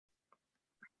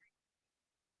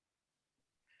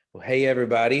Hey,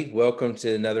 everybody. Welcome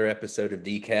to another episode of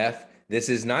Decaf. This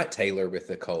is not Taylor with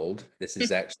a cold. This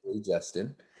is actually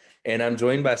Justin. And I'm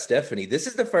joined by Stephanie. This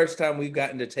is the first time we've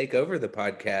gotten to take over the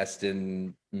podcast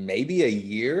in maybe a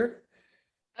year.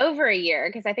 Over a year,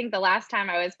 because I think the last time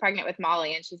I was pregnant with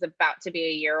Molly and she's about to be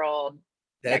a year old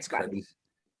That's next month.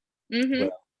 crazy. Hmm.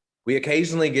 Well, we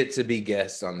occasionally get to be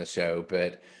guests on the show,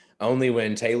 but only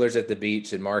when Taylor's at the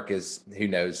beach and Mark is, who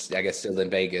knows, I guess still in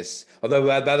Vegas. Although,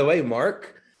 by the way,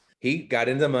 Mark, he got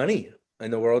into money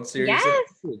in the World Series of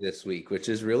Yes, Poker this week, which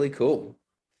is really cool.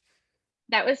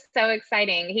 that was so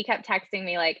exciting. He kept texting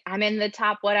me like, I'm in the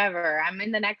top whatever, I'm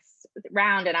in the next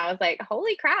round. And I was like,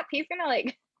 holy crap, he's gonna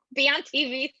like be on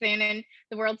TV soon in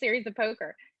the World Series of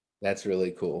Poker. That's really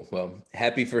cool. Well,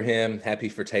 happy for him. Happy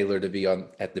for Taylor to be on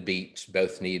at the beach.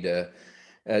 Both need a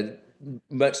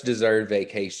much deserved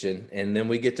vacation, and then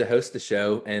we get to host the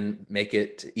show and make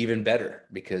it even better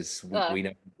because we, Well,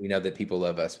 we know that people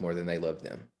love us more than they love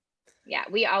them. yeah,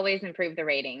 we always improve the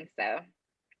ratings. So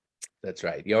That's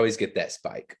right. You always get that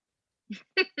spike.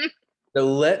 So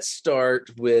let's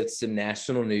start with some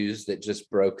national news that just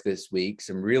broke this week.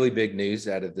 Some really big news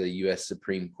out of the U.S.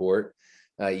 Supreme Court.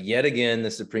 Yet again, the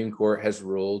Supreme Court has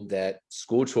ruled that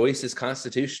school choice is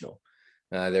constitutional.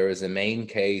 There was a main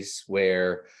case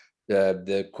where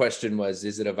the question was,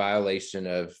 is it a violation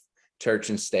of church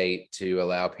and state to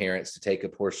allow parents to take a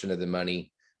portion of the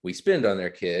money we spend on their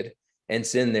kid and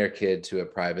send their kid to a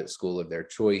private school of their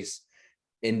choice?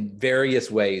 In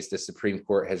various ways, the Supreme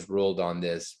Court has ruled on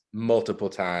this multiple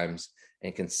times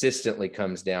and consistently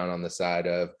comes down on the side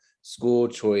of school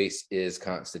choice is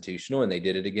constitutional, and they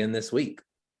did it again this week.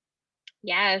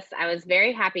 yes, I was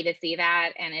very happy to see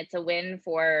that, and it's a win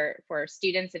for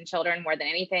students and children more than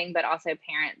anything, but also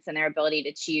parents and their ability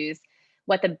to choose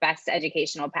what the best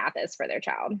educational path is for their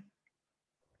child.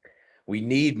 We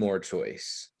need more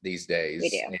choice these We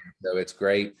days, do. and so it's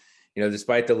great.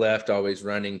 Despite the left always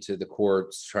running to the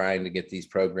courts trying to get these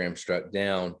programs struck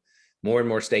down, more and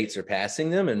more states are passing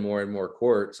them, and more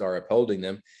courts are upholding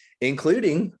them,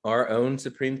 including our own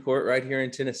Supreme Court right here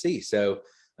in Tennessee. So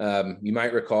you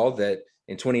might recall that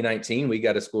in 2019, we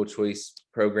got a school choice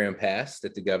program passed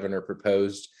that the governor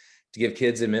proposed to give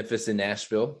kids in Memphis and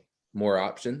Nashville more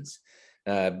options.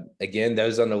 Again,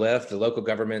 those on the left, the local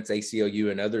governments,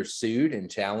 ACLU and others sued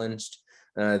and challenged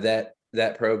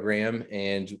that program.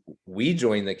 And we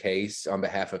joined the case on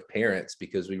behalf of parents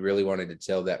because we really wanted to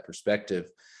tell that perspective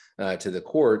to the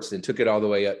courts, and took it all the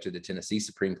way up to the Tennessee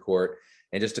Supreme Court.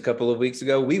 And just a couple of weeks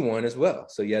ago, we won as well.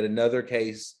 So yet another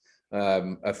case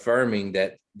affirming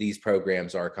that these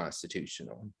programs are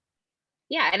constitutional.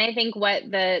 Yeah, and I think what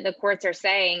the courts are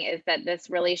saying is that this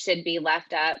really should be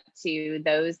left up to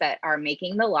those that are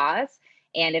making the laws.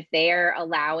 And if they are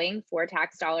allowing for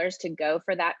tax dollars to go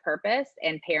for that purpose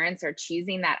and parents are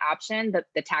choosing that option,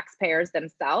 the taxpayers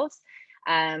themselves,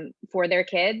 for their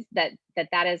kids,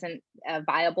 that isn't a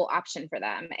viable option for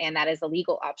them, and that is a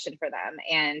legal option for them.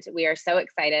 And we are so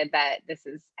excited that this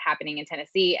is happening in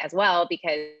Tennessee as well,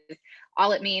 because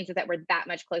all it means is that we're that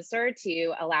much closer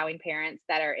to allowing parents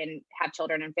that have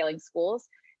children in failing schools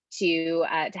to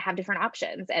have different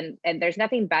options. And there's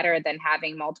nothing better than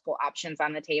having multiple options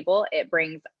on the table. It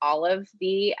brings all of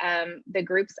the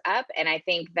groups up, and I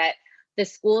think that the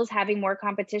schools having more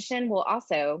competition will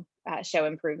also show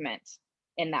improvement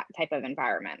in that type of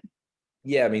environment.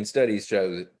 Yeah, I mean, studies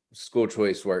show that school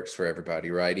choice works for everybody,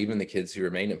 right? Even the kids who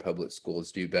remain in public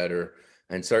schools do better.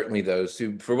 And certainly those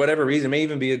who, for whatever reason, may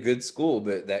even be a good school,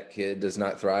 but that kid does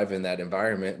not thrive in that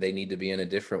environment, they need to be in a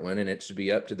different one, and it should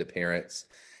be up to the parents.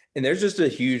 And there's just a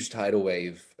huge tidal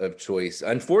wave of choice.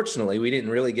 Unfortunately, we didn't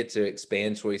really get to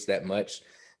expand choice that much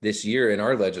this year in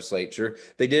our legislature.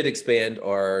 They did expand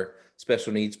our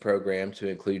special needs program to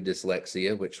include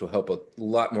dyslexia, which will help a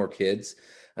lot more kids.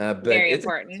 But Very it's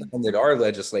important. something that our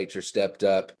legislature stepped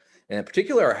up, and in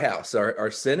particular our House. Our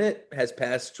Senate has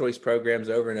passed choice programs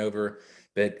over and over,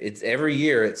 but it's every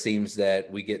year it seems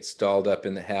that we get stalled up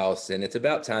in the House, and it's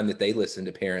about time that they listen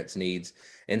to parents' needs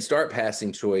and start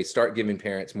passing choice, start giving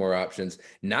parents more options,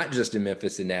 not just in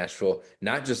Memphis and Nashville,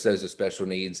 not just those with special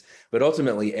needs, but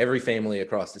ultimately every family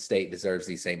across the state deserves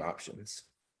these same options.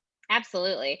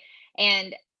 Absolutely.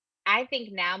 And I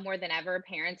think now more than ever,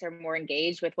 parents are more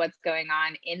engaged with what's going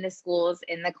on in the schools,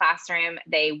 in the classroom.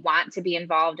 They want to be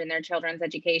involved in their children's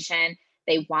education.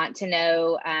 They want to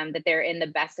know that they're in the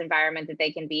best environment that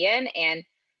they can be in. And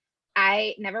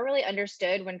I never really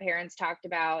understood when parents talked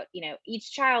about,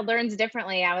 each child learns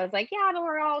differently. I was like, yeah, but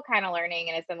we're all kind of learning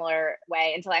in a similar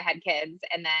way until I had kids.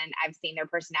 And then I've seen their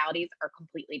personalities are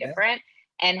completely Yeah. different.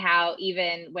 and how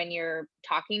even when you're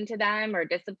talking to them or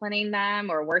disciplining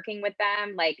them or working with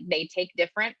them, like they take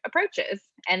different approaches,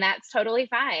 and that's totally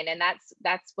fine. And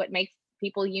that's what makes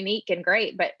people unique and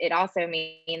great. But it also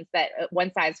means that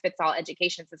one size fits all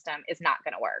education system is not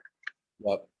going to work.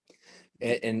 Yep.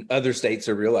 And other states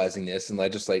are realizing this, and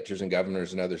legislatures and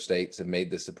governors in other states have made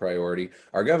this a priority.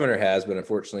 Our governor has, but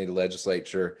unfortunately the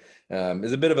legislature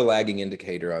is a bit of a lagging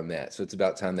indicator on that. So it's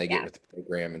about time they get with the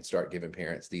program and start giving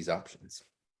parents these options.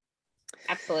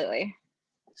 Absolutely.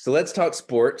 So let's talk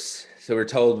sports. So we're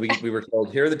told, we were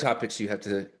told, here are the topics you have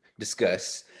to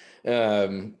discuss,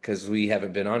 because we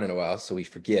haven't been on in a while, so we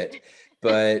forget.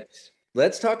 But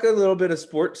let's talk a little bit of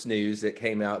sports news that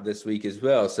came out this week as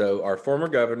well. So our former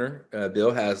governor,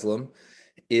 Bill Haslam,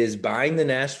 is buying the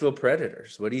Nashville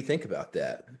Predators. What do you think about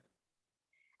that?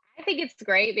 I think it's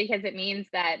great because it means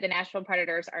that the Nashville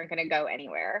Predators aren't going to go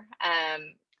anywhere.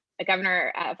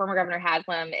 Former Governor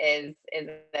Haslam is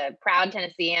a proud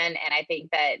Tennessean, and I think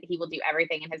that he will do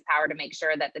everything in his power to make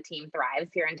sure that the team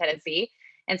thrives here in Tennessee.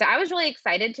 And so I was really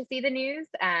excited to see the news.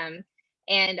 And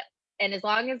as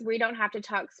long as we don't have to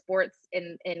talk sports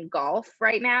in golf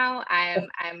right now,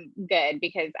 I'm good,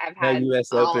 because I've had No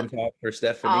US Open talk for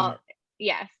Stephanie.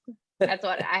 Yes, that's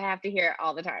what I have to hear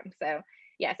all the time. So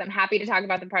yes, I'm happy to talk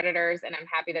about the Predators, and I'm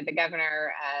happy that the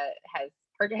governor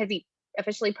has he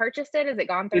officially purchased it? Has it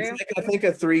gone through? It's like, I think,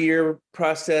 a 3-year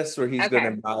process where he's going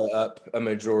to buy up a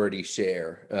majority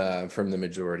share from the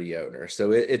majority owner.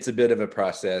 So it's a bit of a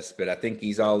process, but I think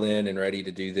he's all in and ready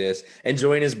to do this and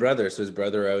join his brother. So his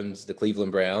brother owns the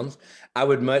Cleveland Browns. I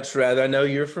would much rather, I know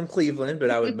you're from Cleveland,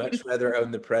 but I would much rather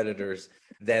own the Predators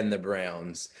than the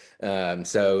Browns.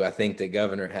 So I think that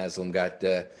Governor Haslam got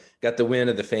the win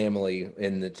of the family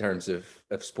in the terms of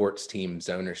sports teams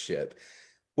ownership.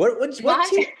 What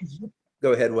team?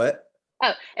 Go ahead. What?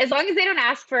 Oh, as long as they don't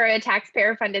ask for a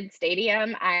taxpayer-funded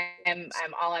stadium, I'm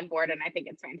all on board, and I think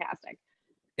it's fantastic.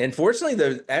 And fortunately,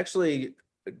 there's actually,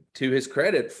 to his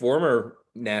credit, former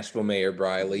Nashville Mayor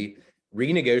Briley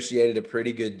renegotiated a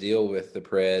pretty good deal with the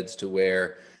Preds to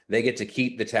where they get to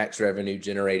keep the tax revenue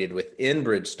generated within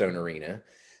Bridgestone Arena,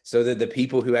 so that the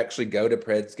people who actually go to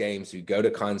Preds games, who go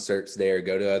to concerts there,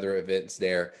 go to other events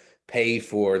there, pay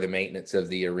for the maintenance of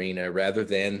the arena rather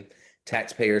than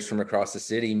taxpayers from across the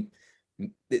city,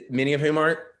 many of whom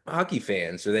aren't hockey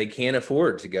fans, or they can't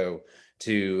afford to go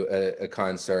to a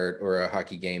concert or a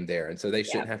hockey game there. And so they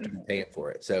shouldn't have to be paying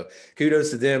for it. So kudos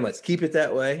to them. Let's keep it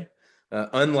that way.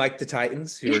 Unlike the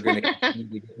Titans, who are going to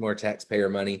continue to get more taxpayer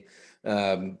money.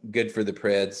 Good for the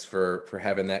Preds for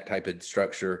having that type of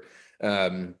structure.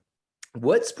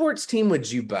 What sports team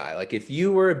would you buy? Like, if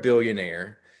you were a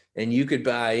billionaire and you could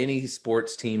buy any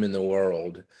sports team in the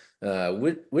world,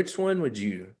 which one would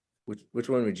you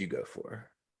go for?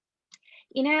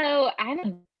 You know,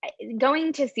 I'm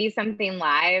going to see something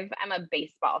live. I'm a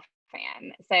baseball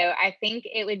fan, so I think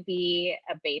it would be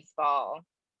a baseball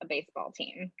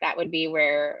team. That would be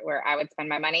where I would spend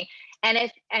my money. And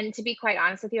to be quite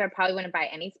honest with you, I probably wouldn't buy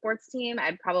any sports team.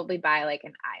 I'd probably buy like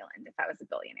an island if I was a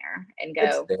billionaire and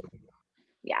go.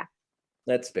 Yeah,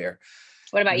 that's fair.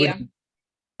 What about you?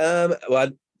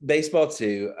 Well, baseball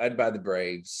too. I'd buy the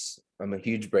Braves. I'm a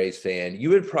huge Braves fan. You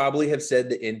would probably have said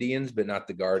the Indians, but not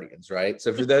the Guardians, right?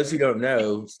 So for those who don't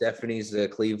know, Stephanie's a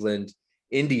Cleveland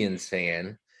Indians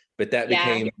fan, but that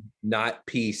became not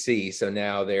PC. So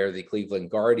now they're the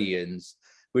Cleveland Guardians,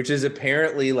 which is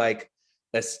apparently like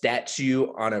a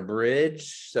statue on a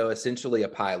bridge. So essentially a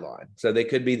pylon. So they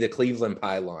could be the Cleveland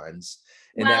Pylons,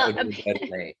 and that would be a better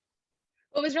name.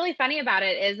 What was really funny about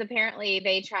it is apparently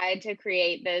they tried to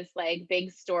create this like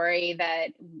big story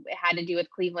that had to do with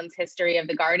Cleveland's history of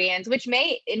the Guardians, which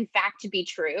may in fact be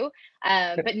true.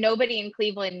 But nobody in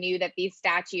Cleveland knew that these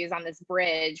statues on this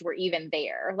bridge were even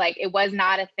there. Like, it was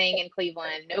not a thing in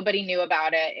Cleveland. Nobody knew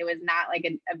about it. It was not like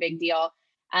a big deal.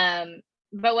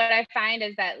 But what I find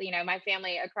is that, you know, my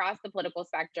family across the political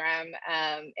spectrum,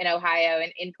 in Ohio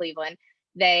and in Cleveland,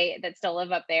 that still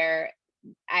live up there,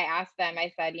 I asked them,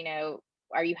 I said, you know,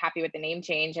 are you happy with the name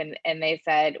change? And they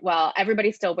said, well,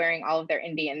 everybody's still wearing all of their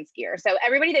Indians gear. So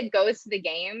everybody that goes to the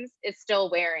games is still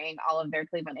wearing all of their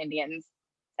Cleveland Indians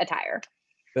attire.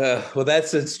 Well,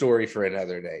 that's a story for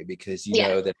another day, because you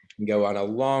know that we can go on a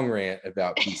long rant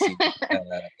about PC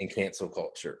and cancel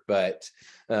culture. But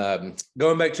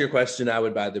going back to your question, I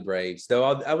would buy the Braves, though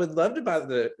I would love to buy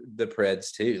the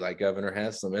Preds too, like Governor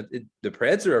Haslam. The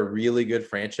Preds are a really good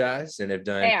franchise and have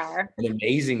done an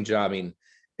amazing job. I mean,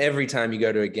 every time you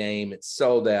go to a game, it's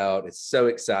sold out. It's so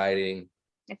exciting.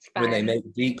 It's fun. When they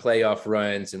make deep playoff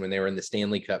runs, and when they were in the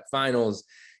Stanley Cup Finals,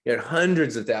 You had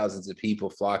hundreds of thousands of people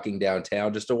flocking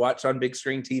downtown just to watch on big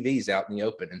screen TVs out in the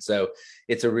open. And so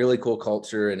it's a really cool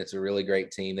culture, and it's a really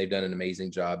great team. They've done an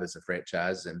amazing job as a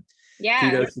franchise, and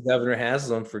Yeah. kudos to Governor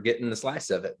Haslam for getting the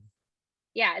slice of it.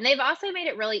 Yeah, and they've also made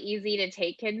it really easy to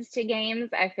take kids to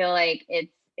games. I feel like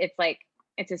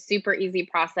it's a super easy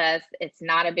process. It's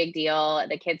not a big deal.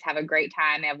 The kids have a great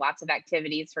time. They have lots of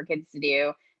activities for kids to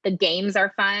do. The games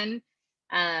are fun.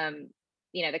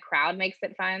 The crowd makes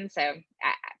it fun. So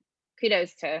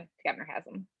kudos to Governor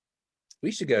Haslam.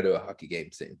 We should go to a hockey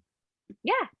game soon.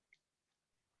 Yeah.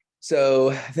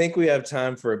 So I think we have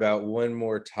time for about one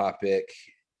more topic.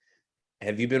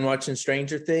 Have you been watching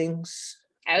Stranger Things?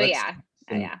 Yeah.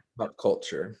 Pop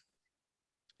culture.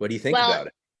 What do you think about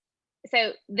it?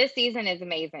 So this season is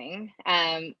amazing.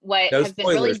 No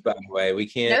spoilers, by the way. We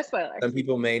can't. No spoilers. Some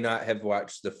people may not have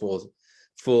watched the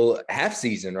full half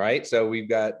season, right? So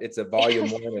it's a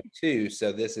volume 1 of 2.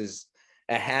 So this is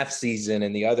a half season,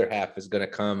 and the other half is going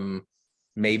to come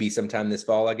maybe sometime this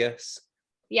fall, I guess.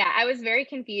 Yeah, I was very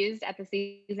confused at the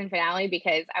season finale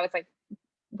because I was like,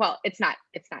 well, it's not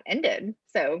ended.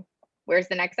 So where's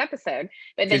the next episode?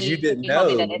 But then you didn't know,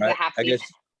 told me that it's a half season. I guess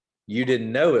you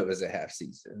didn't know it was a half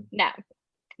season. No.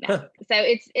 Huh. So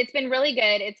it's been really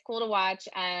good. It's cool to watch.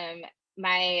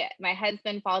 My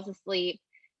husband falls asleep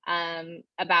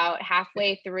about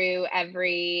halfway through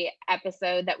every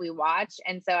episode that we watch,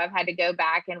 and so I've had to go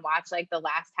back and watch like the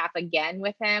last half again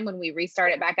with him when we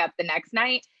restart it back up the next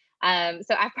night.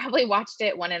 So I've probably watched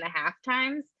it 1.5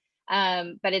 times.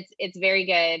 But it's very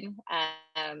good.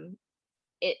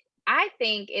 I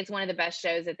think it's one of the best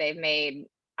shows that they've made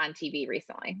on TV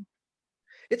recently.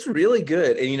 It's really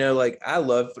good. And I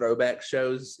love throwback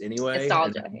shows anyway.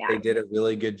 Nostalgia, yeah. They did a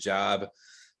really good job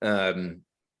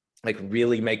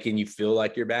really making you feel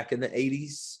like you're back in the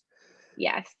 80s.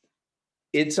 Yes.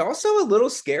 It's also a little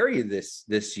scary this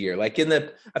year. I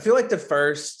feel like the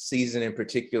first season in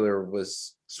particular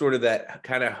was sort of that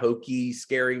kind of hokey,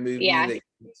 scary movie that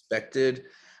you expected.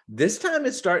 This time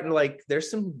it's starting to there's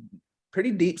some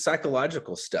pretty deep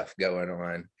psychological stuff going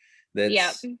on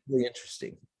that's really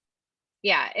interesting.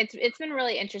 Yeah, it's been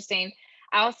really interesting.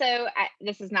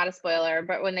 This is not a spoiler,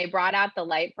 but when they brought out the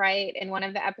light bright in one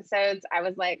of the episodes, I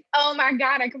was like, oh my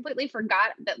God, I completely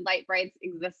forgot that light brights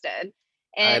existed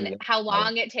and how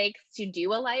long it takes to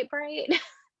do a light bright.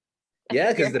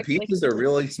 Yeah, because the pieces are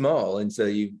really small. And so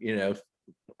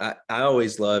I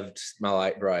always loved my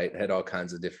light bright. It had all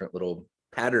kinds of different little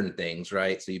pattern things,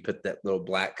 right? So you put that little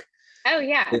black on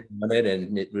it,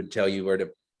 and it would tell you where to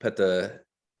put the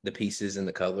pieces and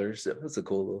the colors. It was a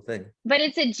cool little thing. But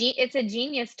it's a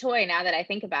genius toy now that I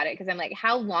think about it, because I'm like,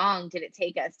 how long did it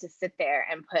take us to sit there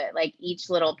and put like each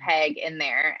little peg in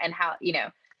there, and how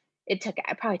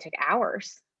it probably took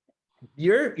hours.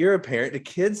 You're a parent. Do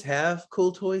kids have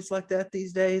cool toys like that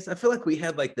these days? I feel like we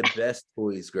had like the best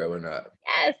toys growing up.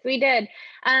 Yes, we did.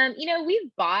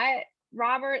 We've bought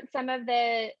Robert some of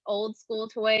the old school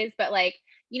toys, but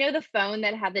the phone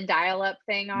that had the dial-up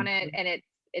thing on it, and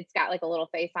it's got like a little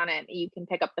face on it. You can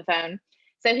pick up the phone.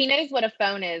 So he knows what a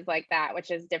phone is like that,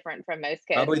 which is different from most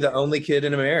kids. Probably the only kid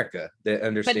in America that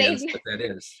understands what that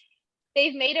is.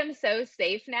 They've made them so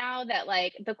safe now that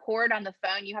the cord on the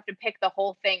phone, you have to pick the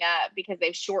whole thing up because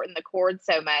they've shortened the cord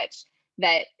so much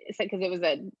because it was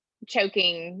a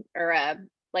choking or a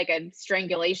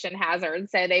strangulation hazard.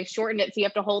 So they've shortened it. So you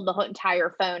have to hold the whole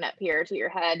entire phone up here to your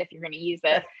head if you're going to use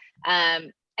it.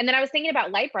 And then I was thinking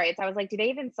about light brights. I was like, do they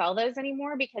even sell those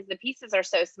anymore? Because the pieces are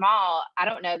so small. I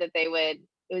don't know that they would.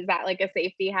 Was that like a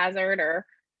safety hazard or?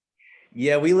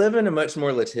 Yeah, we live in a much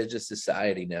more litigious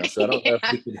society now. So I don't know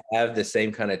if we could have the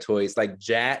same kind of toys like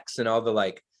jacks and all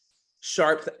the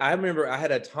sharp. I remember I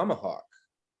had a tomahawk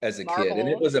as a kid, and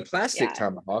it was a plastic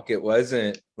tomahawk. It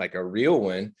wasn't like a real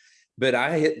one, but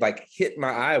I hit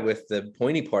my eye with the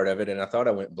pointy part of it, and I thought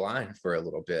I went blind for a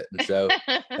little bit. And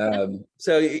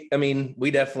so,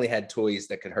 we definitely had toys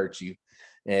that could hurt you.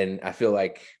 And I feel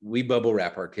like we bubble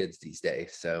wrap our kids these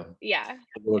days. So yeah,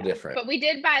 a little different. But we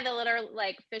did buy the little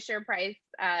Fisher Price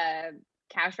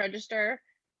cash register.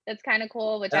 That's kind of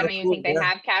cool, which I don't even think they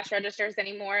have cash registers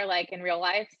anymore, in real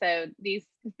life. So these.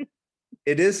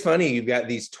 It is funny. You've got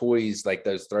these toys, like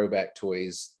those throwback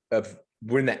toys of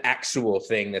when the actual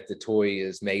thing that the toy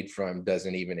is made from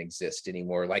doesn't even exist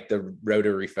anymore. Like the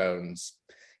rotary phones,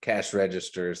 cash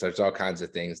registers, there's all kinds of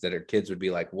things that our kids would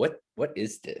be like, what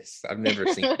is this? I've never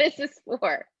seen. What is this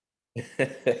for?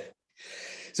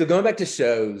 So going back to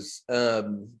shows,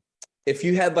 if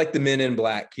you had the Men in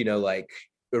Black,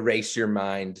 erase your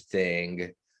mind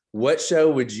thing, what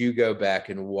show would you go back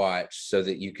and watch so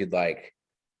that you could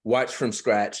watch from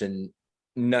scratch and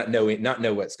not know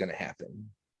what's going to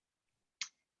happen?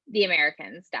 The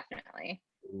Americans, definitely.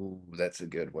 Ooh, that's a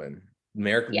good one.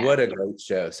 America, Yeah. what a great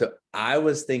show. So I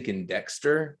was thinking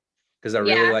Dexter, because I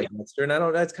really Yeah. like Dexter, and I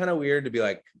don't, that's kind of weird to be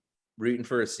like rooting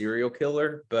for a serial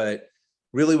killer, but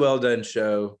really well done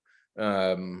show.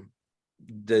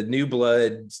 The New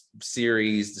Blood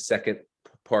series, the second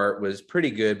part was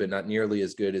pretty good, but not nearly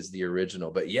as good as the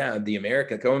original. But yeah, the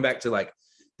American, going back to like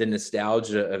the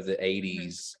nostalgia of the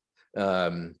 80s,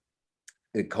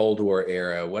 the Cold War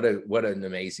era, what an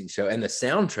amazing show. And the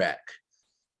soundtrack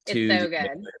It's to so the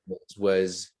good.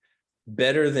 was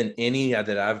better than any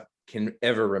that I can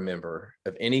ever remember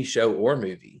of any show or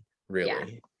movie, Yeah.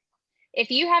 really.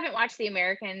 If you haven't watched The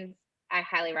Americans, I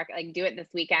highly recommend, like, do it this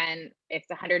weekend. It's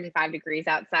 105 degrees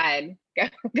outside.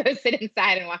 Go sit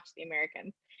inside and watch The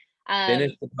Americans.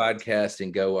 Finish the podcast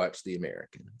and go watch The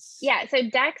Americans. Yeah, so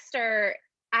Dexter,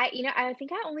 I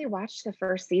think I only watched the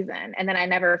first season and then I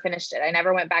never finished it. I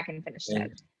never went back and finished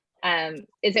it.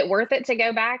 Is it worth it to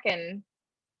go back? And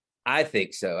I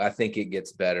think so. I think it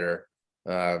gets better.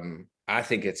 I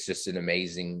think it's just an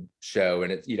amazing show,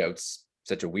 and it's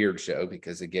such a weird show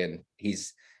because again,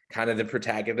 he's kind of the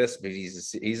protagonist, but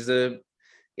he's a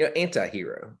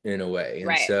anti-hero in a way, and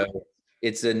right. so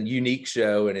it's a unique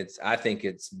show, and I think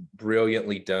it's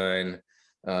brilliantly done.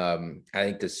 I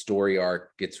think the story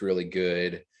arc gets really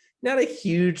good. Not a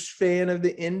huge fan of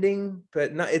the ending,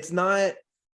 but it's not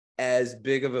as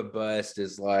big of a bust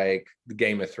as like the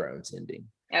Game of Thrones ending.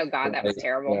 Oh God, that was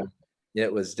terrible.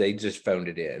 It was, they just phoned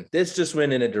it in. This just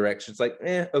went in a direction. It's like,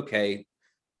 okay,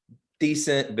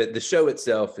 decent, but the show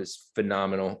itself is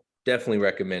phenomenal. Definitely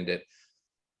recommend it.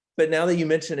 But now that you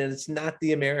mention it, it's not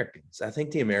The Americans. I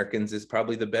think The Americans is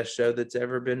probably the best show that's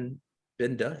ever been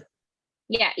done.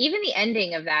 Yeah, even the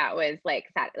ending of that was like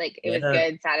it was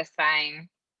good, satisfying.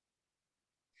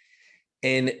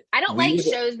 And I don't like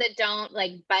shows that don't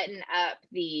like button up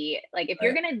if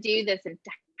you're gonna do this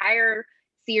entire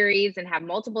series and have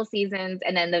multiple seasons,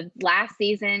 and then the last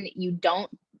season you don't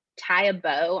tie a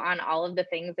bow on all of the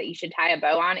things that you should tie a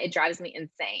bow on, it drives me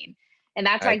insane. And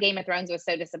that's why Game of Thrones was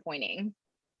so disappointing.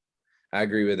 I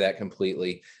agree with that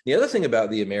completely. The other thing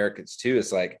about The Americans too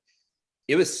is like,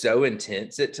 it was so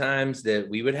intense at times that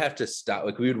we would have to stop.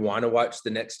 Like we would want to watch the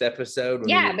next episode.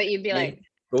 Yeah, but you'd be like,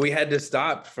 but we had to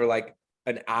stop for like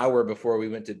an hour before we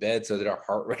went to bed so that our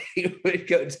heart rate would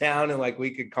go down and like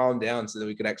we could calm down so that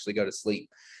we could actually go to sleep.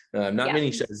 Not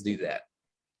many shows do that.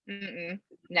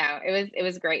 No, it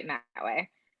was great in that way.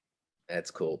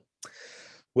 That's cool.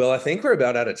 Well, I think we're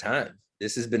about out of time.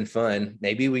 This has been fun.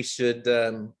 Maybe we should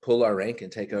pull our rank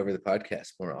and take over the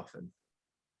podcast more often.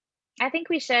 I think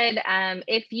we should.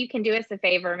 If you can do us a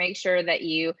favor, make sure that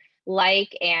you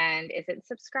like and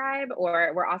subscribe,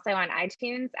 or we're also on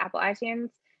iTunes, Apple iTunes.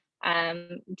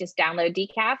 Just download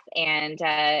Decaf, and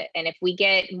if we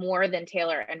get more than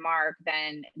Taylor and Mark,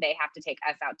 then they have to take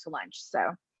us out to lunch.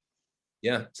 So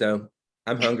yeah, so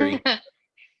I'm hungry.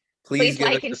 Please give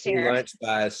us a free lunch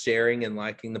by sharing and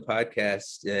liking the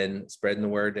podcast and spreading the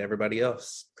word to everybody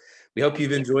else. We hope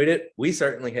you've enjoyed it. We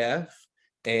certainly have.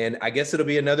 And I guess it'll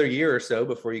be another year or so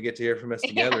before you get to hear from us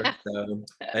together. So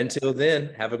until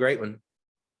then, have a great one.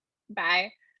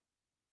 Bye.